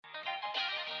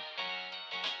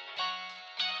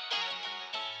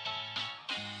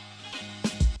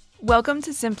Welcome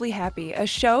to Simply Happy, a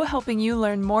show helping you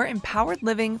learn more empowered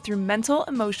living through mental,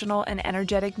 emotional, and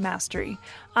energetic mastery.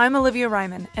 I'm Olivia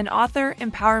Ryman, an author,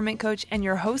 empowerment coach, and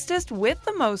your hostess with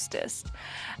the mostest.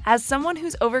 As someone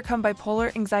who's overcome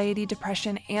bipolar, anxiety,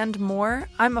 depression, and more,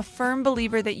 I'm a firm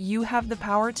believer that you have the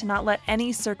power to not let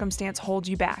any circumstance hold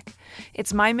you back.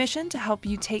 It's my mission to help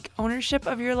you take ownership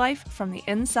of your life from the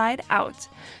inside out.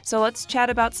 So let's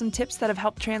chat about some tips that have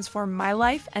helped transform my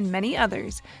life and many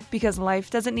others, because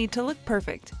life doesn't need to look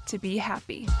perfect to be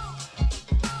happy.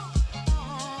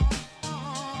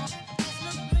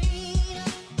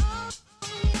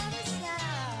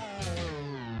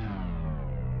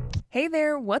 Hey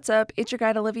there, what's up? It's your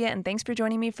guide Olivia, and thanks for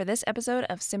joining me for this episode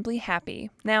of Simply Happy.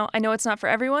 Now, I know it's not for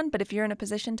everyone, but if you're in a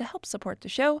position to help support the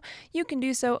show, you can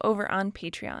do so over on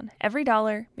Patreon. Every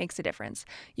dollar makes a difference.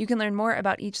 You can learn more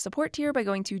about each support tier by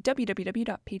going to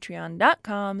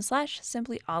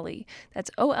www.patreon.com/simplyollie.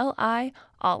 That's O-L-I,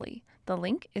 Ollie. The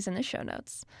link is in the show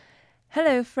notes.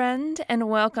 Hello, friend, and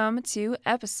welcome to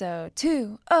episode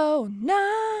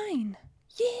 209.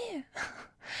 Yeah!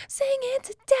 Sing it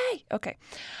today. Okay.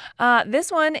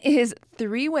 This one is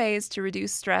 3 ways to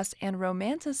reduce stress and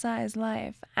romanticize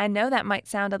life. I know that might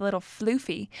sound a little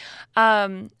floofy,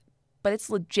 but it's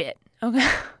legit. Okay.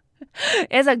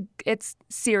 It's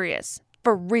serious.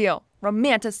 For real.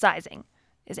 Romanticizing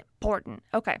is important.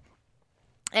 Okay.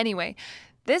 Anyway,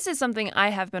 this is something I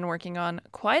have been working on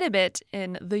quite a bit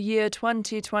in the year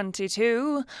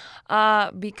 2022,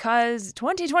 because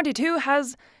 2022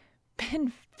 has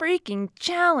been freaking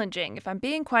challenging. If I'm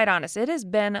being quite honest, it has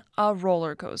been a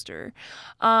roller coaster.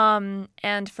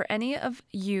 And for any of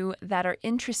you that are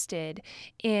interested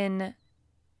in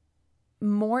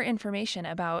more information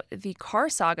about the car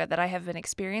saga that I have been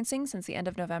experiencing since the end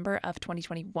of November of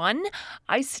 2021,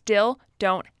 I still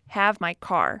don't have my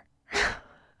car.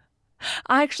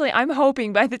 Actually, I'm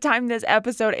hoping by the time this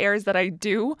episode airs that I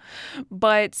do,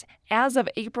 but as of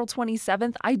April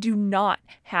 27th, I do not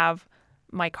have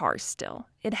my car still.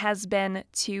 It has been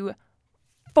to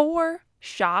 4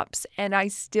 shops and I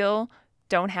still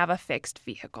don't have a fixed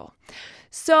vehicle.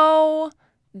 So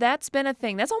that's been a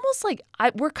thing. That's almost like,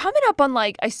 we're coming up on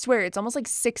I swear, it's almost like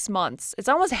 6 months. It's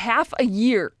almost half a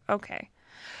year. Okay.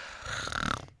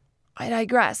 I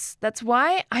digress. That's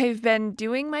why I've been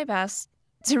doing my best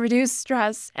to reduce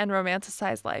stress and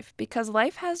romanticize life, because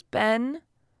life has been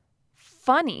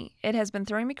funny. It has been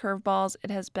throwing me curveballs. It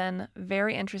has been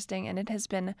very interesting, and it has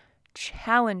been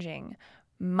challenging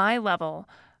my level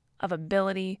of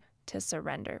ability to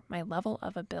surrender, my level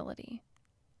of ability.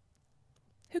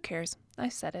 Who cares? I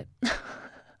said it.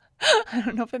 I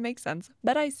don't know if it makes sense,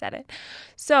 but I said it.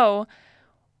 So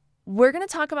we're going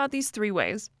to talk about these 3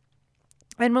 ways.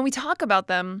 And when we talk about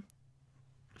them,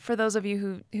 for those of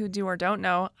you who do or don't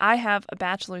know, I have a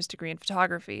bachelor's degree in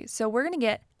photography. So we're going to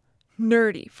get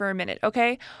nerdy for a minute,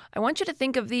 okay? I want you to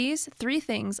think of these 3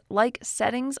 things like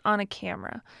settings on a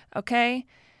camera, okay?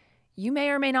 You may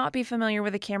or may not be familiar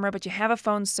with a camera, but you have a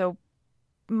phone, so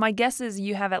my guess is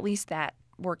you have at least that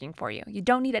working for you. You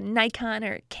don't need a Nikon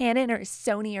or a Canon or a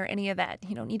Sony or any of that.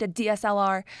 You don't need a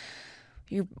DSLR.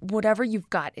 Whatever you've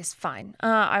got is fine.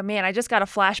 I just got a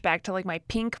flashback to my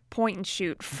pink point and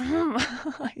shoot from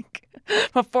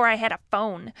before I had a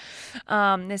phone.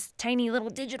 This tiny little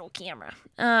digital camera.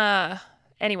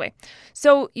 Anyway,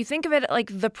 so you think of it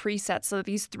like the presets. So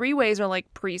these 3 ways are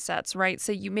like presets, right?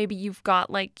 So you've got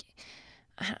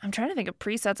I'm trying to think of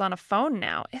presets on a phone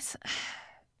now.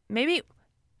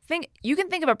 You can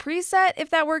think of a preset if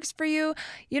that works for you.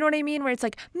 You know what I mean? Where it's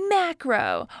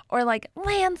macro or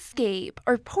landscape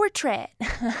or portrait.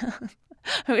 I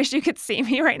wish you could see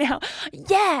me right now.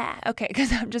 Yeah. Okay.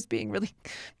 Because I'm just being really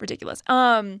ridiculous.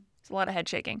 There's a lot of head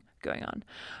shaking going on.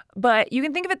 But you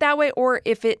can think of it that way, or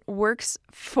if it works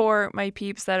for my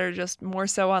peeps that are just more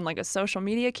so on a social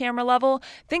media camera level,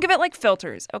 think of it like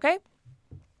filters. Okay.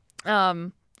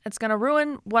 It's going to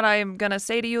ruin what I'm going to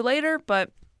say to you later,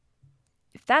 but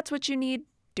if that's what you need,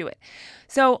 do it.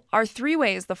 So our 3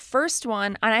 ways, the first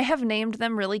one, and I have named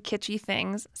them really kitschy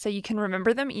things so you can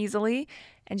remember them easily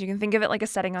and you can think of it like a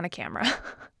setting on a camera.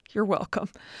 You're welcome.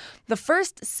 The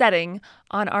first setting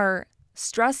on our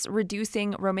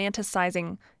stress-reducing,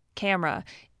 romanticizing camera,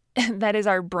 that is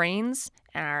our brains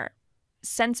and our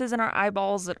senses and our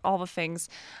eyeballs and all the things,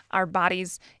 our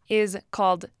bodies, is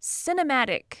called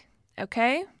cinematic.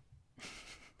 Okay?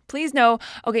 Please know.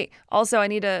 Okay, also I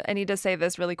need to say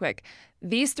this really quick.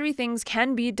 These 3 things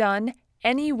can be done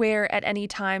anywhere at any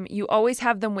time. You always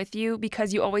have them with you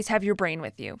because you always have your brain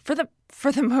with you for the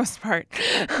most part.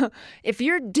 If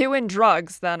you're doing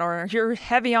drugs then, or you're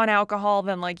heavy on alcohol,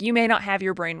 then you may not have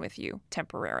your brain with you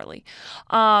temporarily.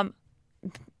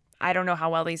 I don't know how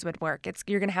well these would work.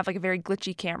 You're going to have like a very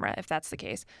glitchy camera if that's the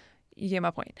case. You get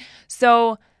my point.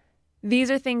 So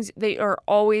these are things that are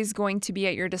always going to be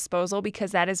at your disposal,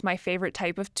 because that is my favorite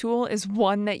type of tool, is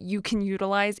one that you can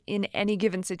utilize in any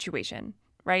given situation,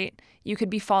 right? You could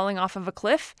be falling off of a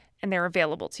cliff and they're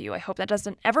available to you. I hope that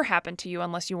doesn't ever happen to you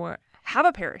unless you have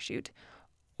a parachute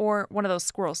or one of those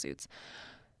squirrel suits.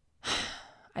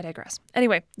 I digress.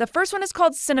 Anyway, the first one is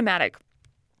called cinematic.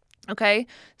 Okay,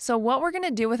 so what we're going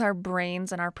to do with our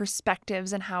brains and our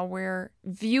perspectives and how we're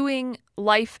viewing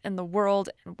life and the world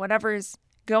and whatever's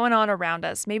going on around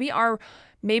us. Maybe our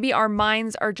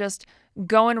minds are just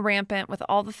going rampant with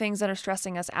all the things that are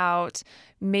stressing us out.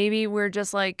 Maybe we're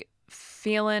just like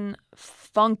feeling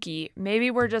funky. Maybe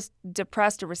we're just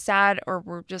depressed or we're sad or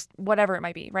we're just whatever it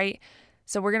might be, right?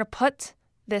 So we're going to put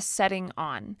this setting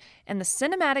on. And the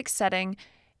cinematic setting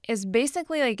is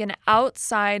basically like an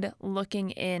outside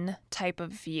looking in type of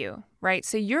view, right?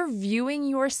 So you're viewing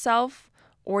yourself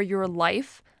or your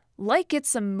life like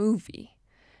it's a movie.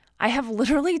 I have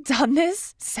literally done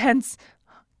this since,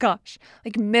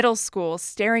 like middle school,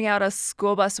 staring out a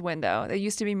school bus window. There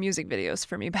used to be music videos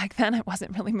for me back then. It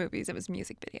wasn't really movies, it was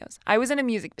music videos. I was in a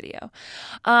music video.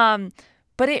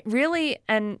 But it really,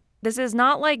 and this is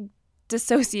not like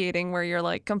dissociating where you're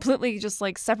like completely just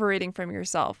like separating from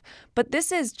yourself. But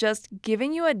this is just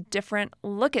giving you a different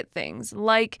look at things.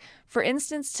 Like, for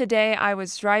instance, today I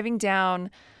was driving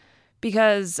down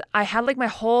because I had like my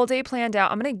whole day planned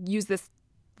out. I'm going to use this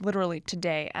literally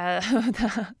today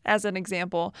as an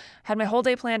example. Had my whole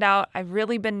day planned out. I've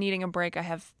really been needing a break. I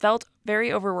have felt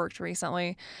very overworked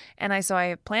recently. And so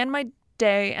I planned my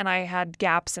day and I had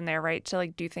gaps in there, right, to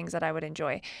like do things that I would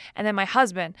enjoy. And then my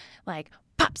husband like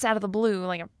pops out of the blue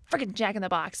like a freaking Jack in the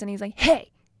Box, and he's like, hey,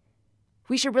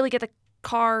 we should really get the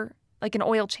car like an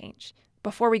oil change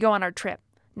before we go on our trip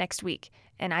next week,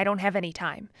 and I don't have any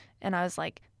time. And I was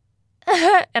like,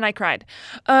 and I cried.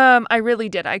 I really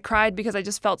did. I cried because I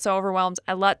just felt so overwhelmed.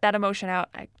 I let that emotion out.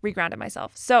 I regrounded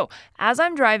myself. So as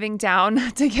I'm driving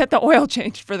down to get the oil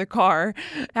change for the car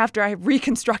after I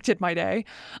reconstructed my day,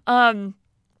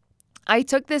 I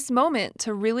took this moment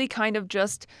to really kind of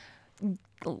just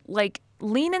like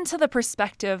lean into the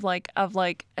perspective of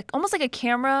almost like a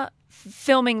camera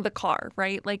filming the car,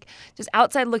 right? Like just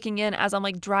outside looking in as I'm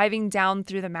like driving down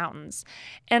through the mountains.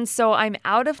 And so I'm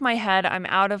out of my head, I'm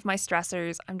out of my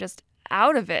stressors, I'm just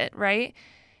out of it, right?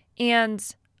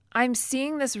 And I'm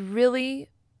seeing this really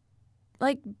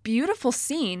like beautiful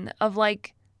scene of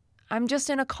like I'm just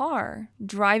in a car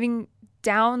driving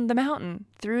down the mountain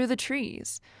through the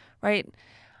trees, right?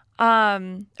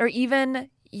 Or even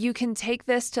you can take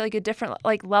this to like a different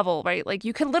like level, right? Like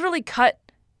you can literally cut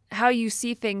how you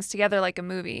see things together like a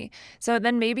movie. So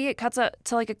then maybe it cuts up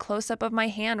to like a close-up of my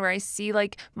hand where I see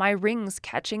like my rings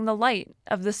catching the light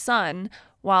of the sun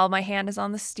while my hand is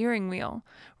on the steering wheel,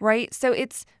 right? So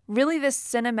it's really this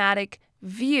cinematic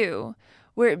view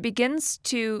where it begins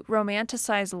to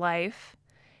romanticize life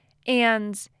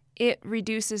and it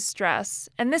reduces stress.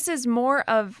 And this is more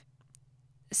of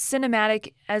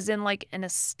cinematic as in like an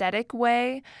aesthetic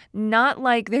way, not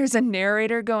like there's a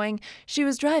narrator going, she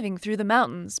was driving through the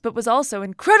mountains, but was also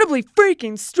incredibly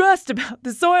freaking stressed about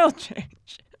this oil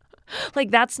change.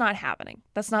 Like that's not happening.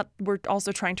 We're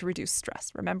also trying to reduce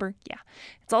stress, remember? Yeah.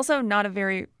 It's also not a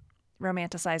very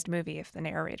romanticized movie if the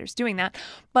narrator's doing that,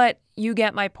 but you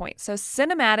get my point. So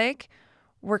cinematic,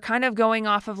 we're kind of going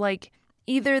off of like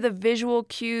either the visual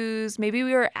cues, maybe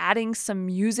we were adding some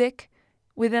music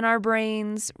within our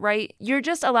brains, right? You're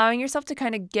just allowing yourself to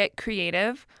kind of get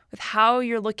creative with how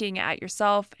you're looking at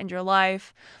yourself and your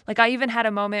life. Like I even had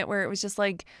a moment where it was just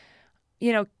like,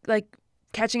 you know, like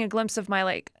catching a glimpse of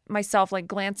myself, like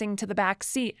glancing to the back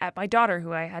seat at my daughter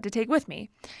who I had to take with me,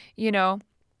 you know,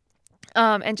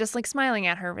 and just like smiling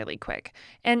at her really quick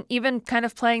and even kind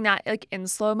of playing that like in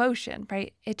slow motion,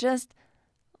 right? It just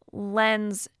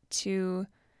lends to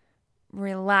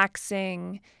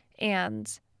relaxing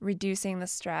and reducing the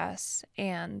stress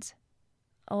and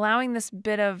allowing this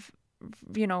bit of,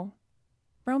 you know,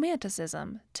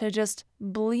 romanticism to just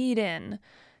bleed in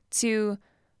to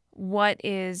what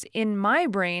is in my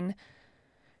brain,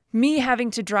 me having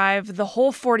to drive the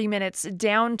whole 40 minutes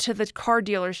down to the car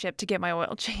dealership to get my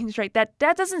oil changed, right? That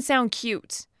doesn't sound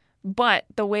cute, but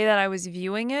the way that I was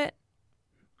viewing it,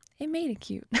 it made it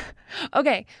cute.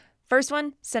 Okay, first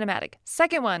one, cinematic.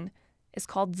 Second one is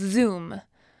called zoom,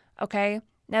 okay?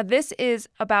 Now, this is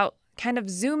about kind of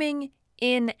zooming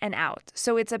in and out.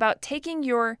 So it's about putting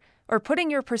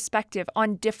your perspective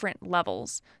on different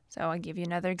levels. So I'll give you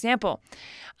another example.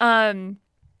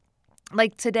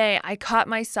 like today, I caught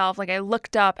myself, like I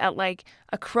looked up at like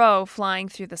a crow flying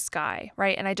through the sky,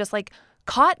 right? And I just like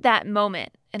caught that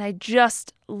moment and I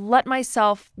just let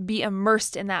myself be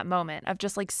immersed in that moment of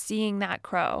just like seeing that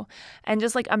crow and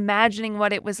just like imagining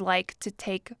what it was like to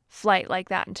take flight like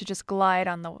that and to just glide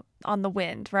on the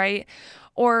wind, right?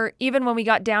 Or even when we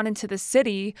got down into the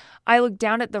city, I looked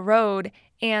down at the road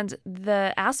and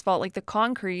the asphalt, like the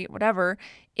concrete, whatever,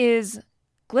 is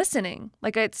glistening.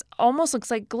 Like it's almost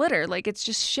looks like glitter, like it's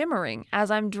just shimmering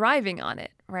as I'm driving on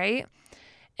it, right?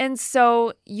 And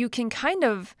so you can kind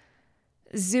of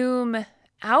zoom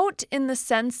out in the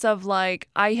sense of like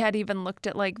I had even looked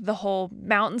at like the whole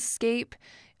mountainscape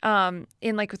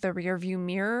in like with the rear view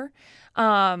mirror,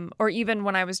 or even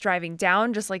when I was driving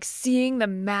down, just like seeing the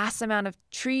mass amount of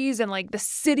trees and like the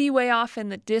city way off in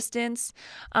the distance.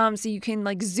 So you can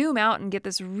like zoom out and get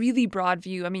this really broad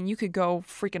view. I mean, you could go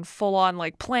freaking full on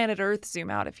like planet Earth zoom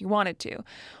out if you wanted to,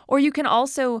 or you can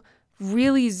also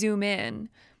really zoom in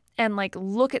and like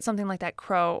look at something like that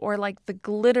crow or like the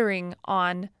glittering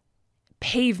on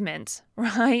pavement,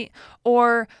 right?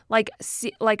 Or like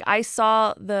I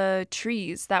saw the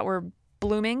trees that were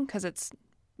blooming because it's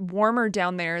warmer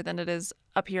down there than it is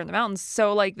up here in the mountains.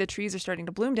 So like the trees are starting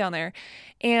to bloom down there.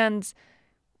 And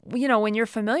you know, when you're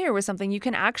familiar with something, you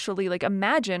can actually like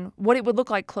imagine what it would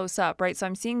look like close up, right? So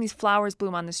I'm seeing these flowers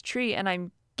bloom on this tree and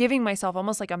I'm giving myself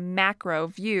almost like a macro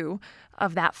view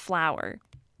of that flower.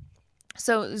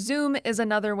 So zoom is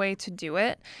another way to do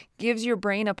it. Gives your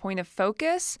brain a point of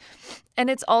focus. And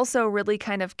it's also really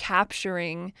kind of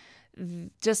capturing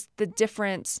just the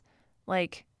different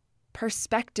like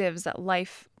perspectives that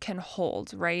life can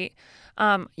hold, right?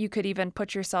 You could even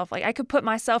put yourself, like I could put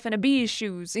myself in a bee's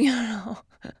shoes, you know,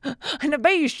 in a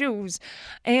bee's shoes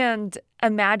and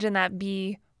imagine that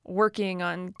bee working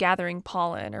on gathering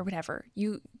pollen or whatever.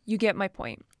 You get my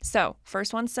point. So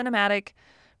first one's cinematic,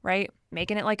 right?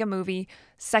 Making it like a movie.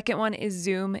 Second one is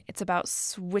zoom. It's about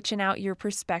switching out your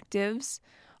perspectives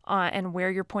and where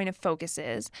your point of focus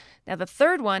is. Now, the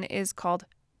third one is called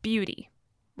beauty,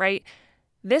 right?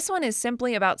 This one is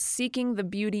simply about seeking the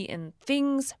beauty in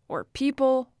things or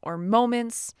people or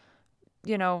moments,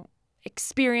 you know,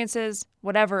 experiences,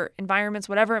 whatever, environments,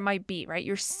 whatever it might be, right?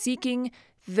 You're seeking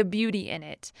the beauty in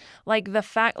it. Like the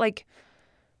fact, like,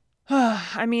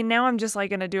 I mean, now I'm just like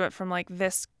going to do it from like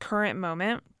this current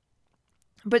moment.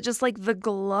 But just like the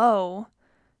glow,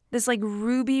 this like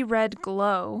ruby red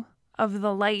glow of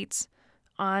the light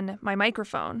on my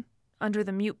microphone under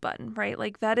the mute button, right?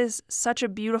 Like that is such a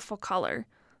beautiful color.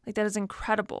 Like that is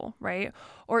incredible, right?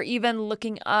 Or even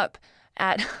looking up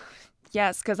at,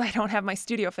 yes, because I don't have my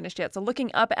studio finished yet. So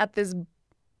looking up at this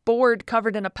board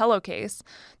covered in a pillowcase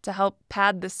to help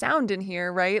pad the sound in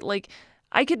here, right? Like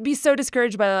I could be so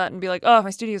discouraged by that and be like, oh, my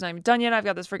studio's not even done yet. I've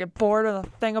got this freaking board with a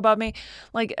thing above me.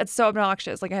 Like, it's so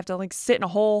obnoxious. Like, I have to, like, sit in a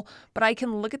hole. But I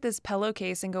can look at this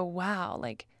pillowcase and go, wow,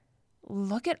 like,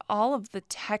 look at all of the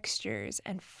textures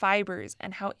and fibers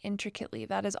and how intricately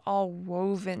that is all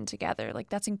woven together. Like,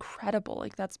 that's incredible.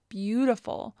 Like, that's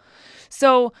beautiful.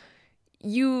 So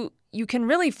you can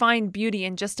really find beauty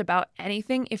in just about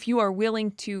anything if you are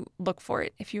willing to look for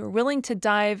it. If you are willing to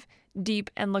dive deep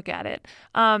and look at it.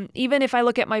 Even if I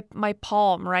look at my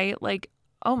palm, right? Like,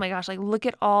 oh my gosh, like look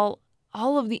at all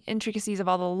of the intricacies of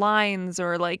all the lines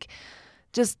or like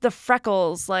just the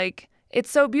freckles. Like it's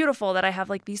so beautiful that I have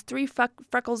like these 3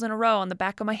 freckles in a row on the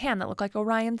back of my hand that look like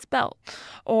Orion's belt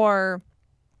or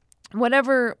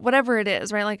whatever it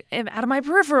is, right? Like out of my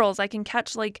peripherals, I can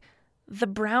catch like the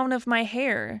brown of my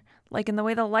hair, like in the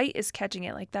way the light is catching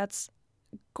it. Like that's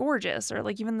gorgeous. Or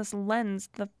like even this lens,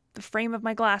 the frame of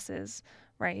my glasses,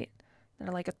 right? They're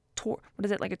like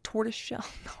like a tortoise shell?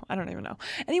 No, I don't even know.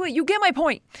 Anyway, you get my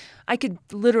point. I could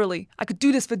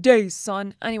do this for days,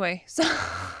 son. Anyway, so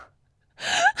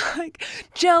like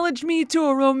challenge me to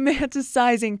a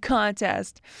romanticizing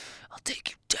contest. I'll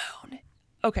take you down.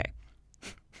 Okay.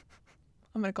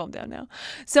 I'm going to calm down now.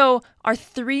 So our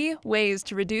 3 ways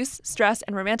to reduce stress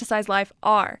and romanticize life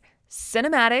are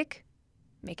cinematic,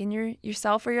 making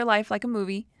yourself or your life like a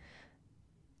movie.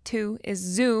 2 is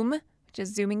zoom, which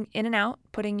is zooming in and out,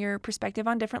 putting your perspective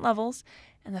on different levels.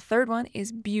 And the third one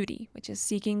is beauty, which is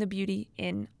seeking the beauty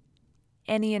in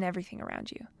any and everything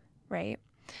around you, right?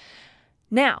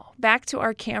 Now, back to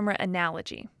our camera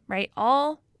analogy, right?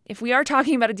 If we are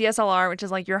talking about a DSLR, which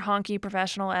is like your honky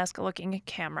professional-esque looking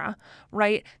camera,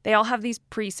 right? They all have these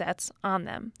presets on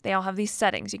them. They all have these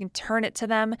settings. You can turn it to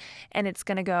them and it's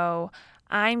going to go,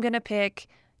 I'm going to pick,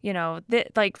 you know,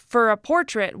 like for a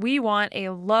portrait, we want a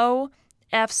low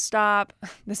f-stop.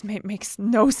 This makes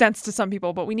no sense to some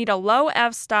people, but we need a low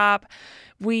f-stop.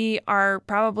 We are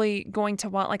probably going to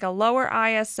want like a lower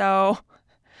ISO.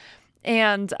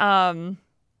 And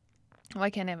why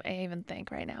can't I even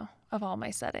think right now of all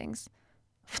my settings?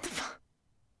 What the fuck?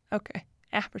 Okay,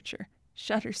 aperture,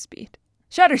 shutter speed.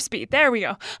 Shutter speed, there we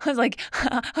go. I was like,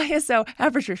 ISO,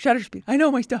 aperture, shutter speed. I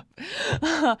know my stuff.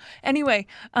 Anyway,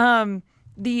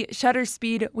 the shutter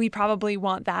speed, we probably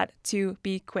want that to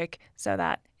be quick so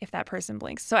that if that person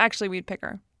blinks. So actually we'd pick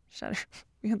our shutter.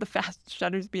 We have the fast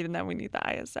shutter speed and then we need the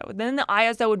ISO. Then the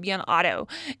ISO would be on auto.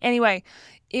 Anyway,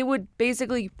 it would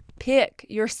basically pick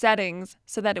your settings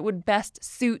so that it would best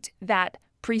suit that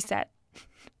preset.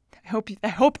 I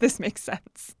hope this makes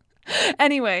sense.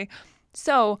 Anyway,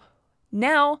 so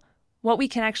now what we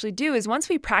can actually do is once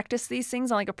we practice these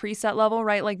things on like a preset level,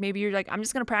 right? Like maybe you're like, I'm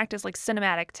just going to practice like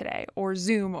cinematic today or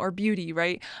zoom or beauty,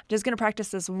 right? I'm just going to practice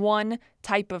this one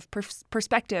type of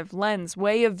perspective, lens,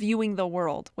 way of viewing the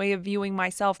world, way of viewing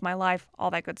myself, my life,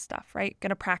 all that good stuff, right? Going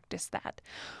to practice that.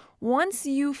 Once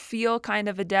you feel kind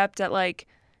of adept at like,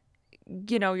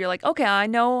 you know, you're like, okay, I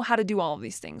know how to do all of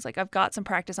these things. Like I've got some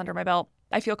practice under my belt.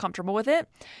 I feel comfortable with it.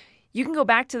 You can go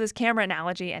back to this camera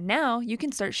analogy and now you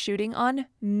can start shooting on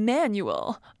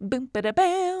manual, boom,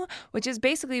 ba-da-bam, which is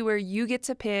basically where you get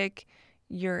to pick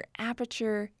your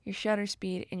aperture, your shutter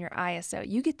speed, and your ISO.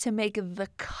 You get to make the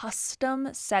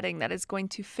custom setting that is going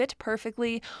to fit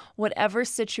perfectly whatever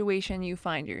situation you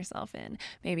find yourself in.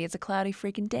 Maybe it's a cloudy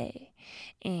freaking day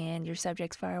and your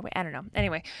subject's far away. I don't know.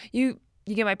 Anyway, you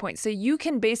get my point. So you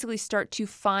can basically start to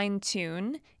fine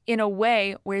tune in a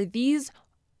way where these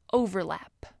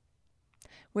overlap,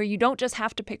 where you don't just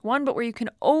have to pick one, but where you can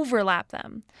overlap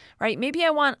them, right? Maybe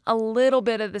I want a little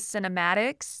bit of the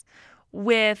cinematics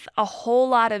with a whole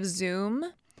lot of zoom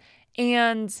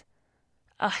and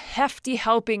a hefty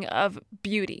helping of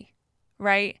beauty,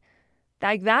 right?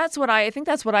 Like I think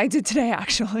that's what I did today,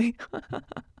 actually.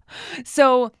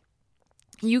 So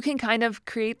you can kind of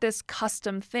create this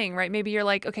custom thing, right? Maybe you're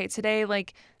like, okay, today,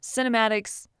 like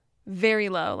cinematics, very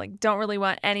low, like don't really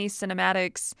want any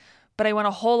cinematics, but I want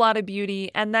a whole lot of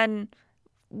beauty. And then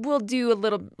we'll do a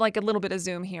little bit of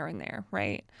zoom here and there,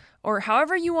 right? Or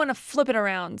however you want to flip it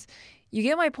around. You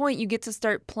get my point. You get to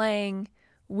start playing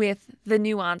with the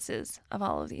nuances of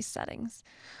all of these settings.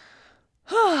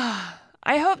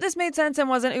 I hope this made sense and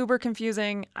wasn't uber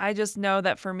confusing. I just know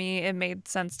that for me, it made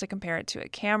sense to compare it to a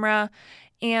camera.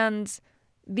 And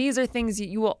these are things that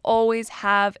you will always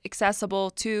have accessible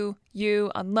to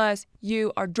you unless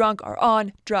you are drunk or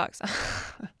on drugs.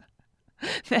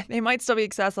 They might still be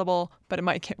accessible, but it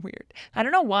might get weird. I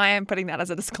don't know why I'm putting that as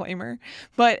a disclaimer.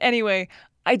 But anyway,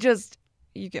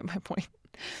 you get my point.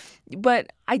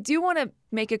 But I do want to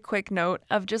make a quick note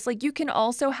of just like you can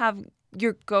also have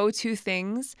your go-to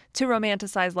things to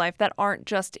romanticize life that aren't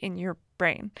just in your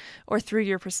brain or through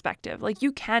your perspective. Like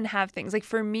you can have things. Like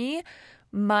for me,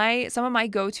 some of my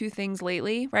go-to things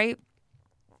lately, right?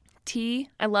 Tea.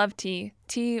 I love tea.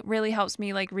 Tea really helps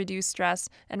me like reduce stress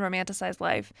and romanticize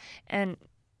life. And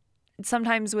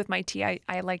sometimes with my tea,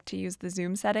 I like to use the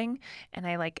zoom setting and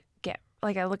I look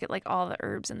at like all the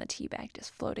herbs in the tea bag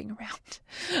just floating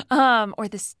around, or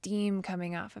the steam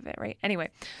coming off of it, right? Anyway,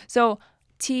 so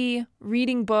tea,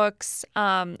 reading books.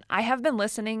 I have been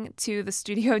listening to the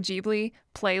Studio Ghibli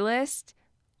playlist.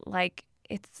 Like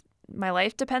my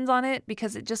life depends on it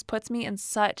because it just puts me in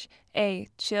such a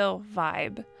chill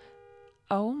vibe.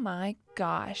 Oh my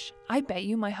gosh. I bet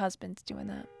you my husband's doing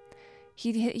that.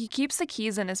 He keeps the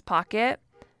keys in his pocket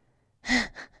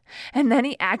and then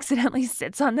he accidentally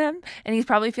sits on them and he's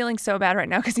probably feeling so bad right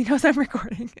now because he knows I'm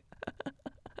recording.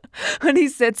 When he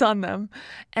sits on them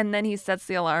and then he sets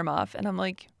the alarm off and I'm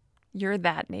like, you're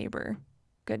that neighbor.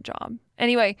 Good job.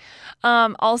 Anyway,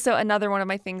 also another one of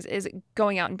my things is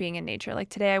going out and being in nature. Like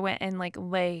today I went and like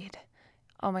laid.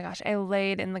 Oh my gosh, I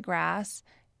laid in the grass.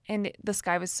 And the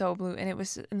sky was so blue and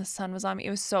the sun was on me.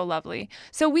 It was so lovely.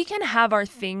 So we can have our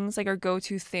things, like our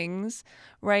go-to things,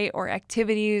 right? Or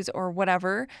activities or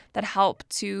whatever that help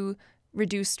to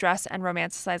reduce stress and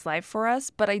romanticize life for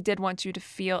us. But I did want you to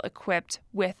feel equipped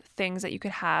with things that you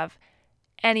could have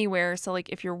anywhere. So like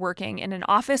if you're working in an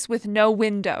office with no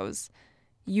windows,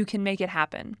 you can make it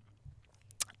happen.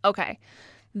 Okay,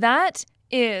 that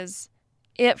is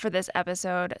it for this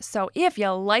episode. So if you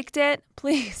liked it,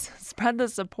 please spread the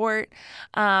support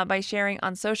by sharing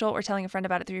on social or telling a friend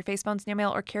about it through your Facebook, snail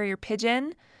mail, or carrier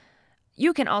pigeon.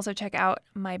 You can also check out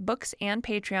my books and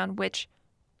Patreon, which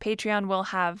Patreon will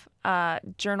have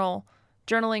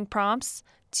journaling prompts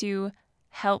to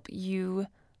help you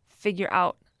figure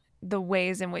out the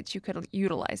ways in which you could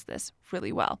utilize this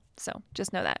really well. So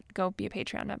just know that. Go be a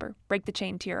Patreon member. Break the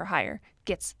chain tier or higher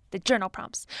gets the journal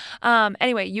prompts.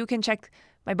 Anyway, you can check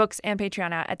my books and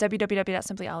Patreon out at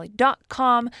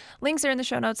www.simplyolly.com. Links are in the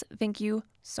show notes. Thank you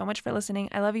so much for listening.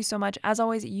 I love you so much. As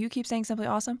always, you keep staying simply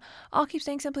awesome. I'll keep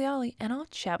staying simply Ollie, and I'll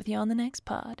chat with you on the next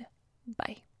pod.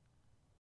 Bye.